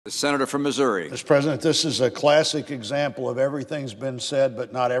The senator from Missouri. Mr. President, this is a classic example of everything's been said,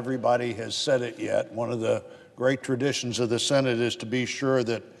 but not everybody has said it yet. One of the great traditions of the Senate is to be sure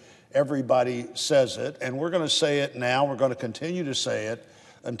that everybody says it, and we're going to say it now. We're going to continue to say it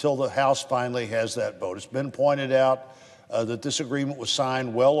until the House finally has that vote. It's been pointed out that this agreement was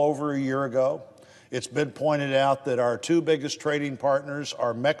signed well over a year ago. It's been pointed out that our two biggest trading partners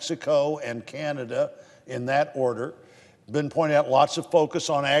are Mexico and Canada, in that order. Been pointed out lots of focus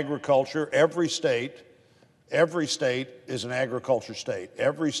on agriculture. Every state is an agriculture state.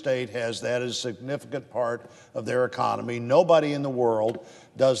 Every state has that as a significant part of their economy. Nobody in the world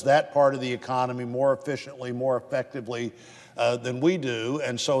does that part of the economy more efficiently, more effectively than we do,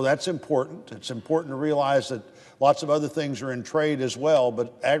 and so that's important. It's important to realize that lots of other things are in trade as well,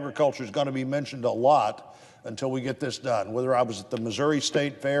 but agriculture is going to be mentioned a lot until we get this done. Whether I was at the Missouri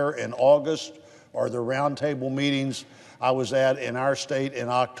State Fair in August or the roundtable meetings I was at in our state in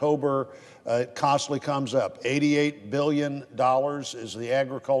October, it constantly comes up. $88 billion is the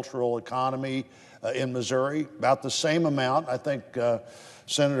agricultural economy in Missouri, about the same amount. I think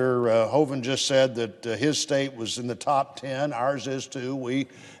Senator Hoeven just said that his state was in the top 10. Ours is too. We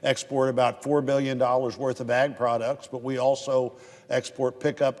export about $4 billion worth of ag products, but we also export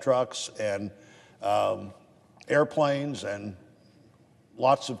pickup trucks and airplanes and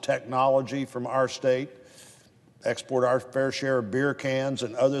lots of technology from our state. Export our fair share of beer cans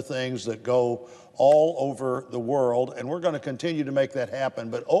and other things that go all over the world, and we're going to continue to make that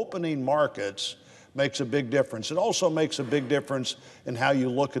happen. But opening markets makes a big difference. It also makes a big difference in how you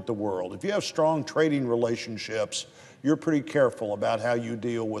look at the world. If you have strong trading relationships, you're pretty careful about how you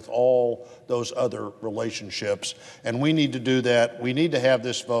deal with all those other relationships, and we need to do that. We need to have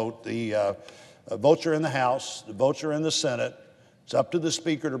this vote. The votes are in the House. The votes are in the Senate. It's up to the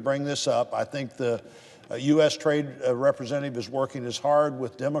Speaker to bring this up. I think the U.S. Trade Representative is working as hard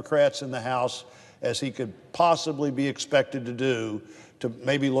with Democrats in the House as he could possibly be expected to do to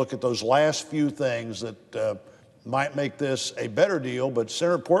maybe look at those last few things that might make this a better deal. But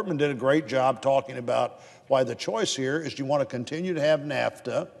Senator Portman did a great job talking about why the choice here is, do you want to continue to have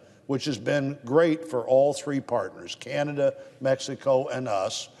NAFTA, which has been great for all three partners, Canada, Mexico, and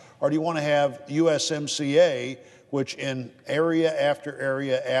us, or do you want to have USMCA, which in area after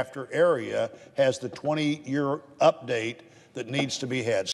area after area has the 20-year update that needs to be had?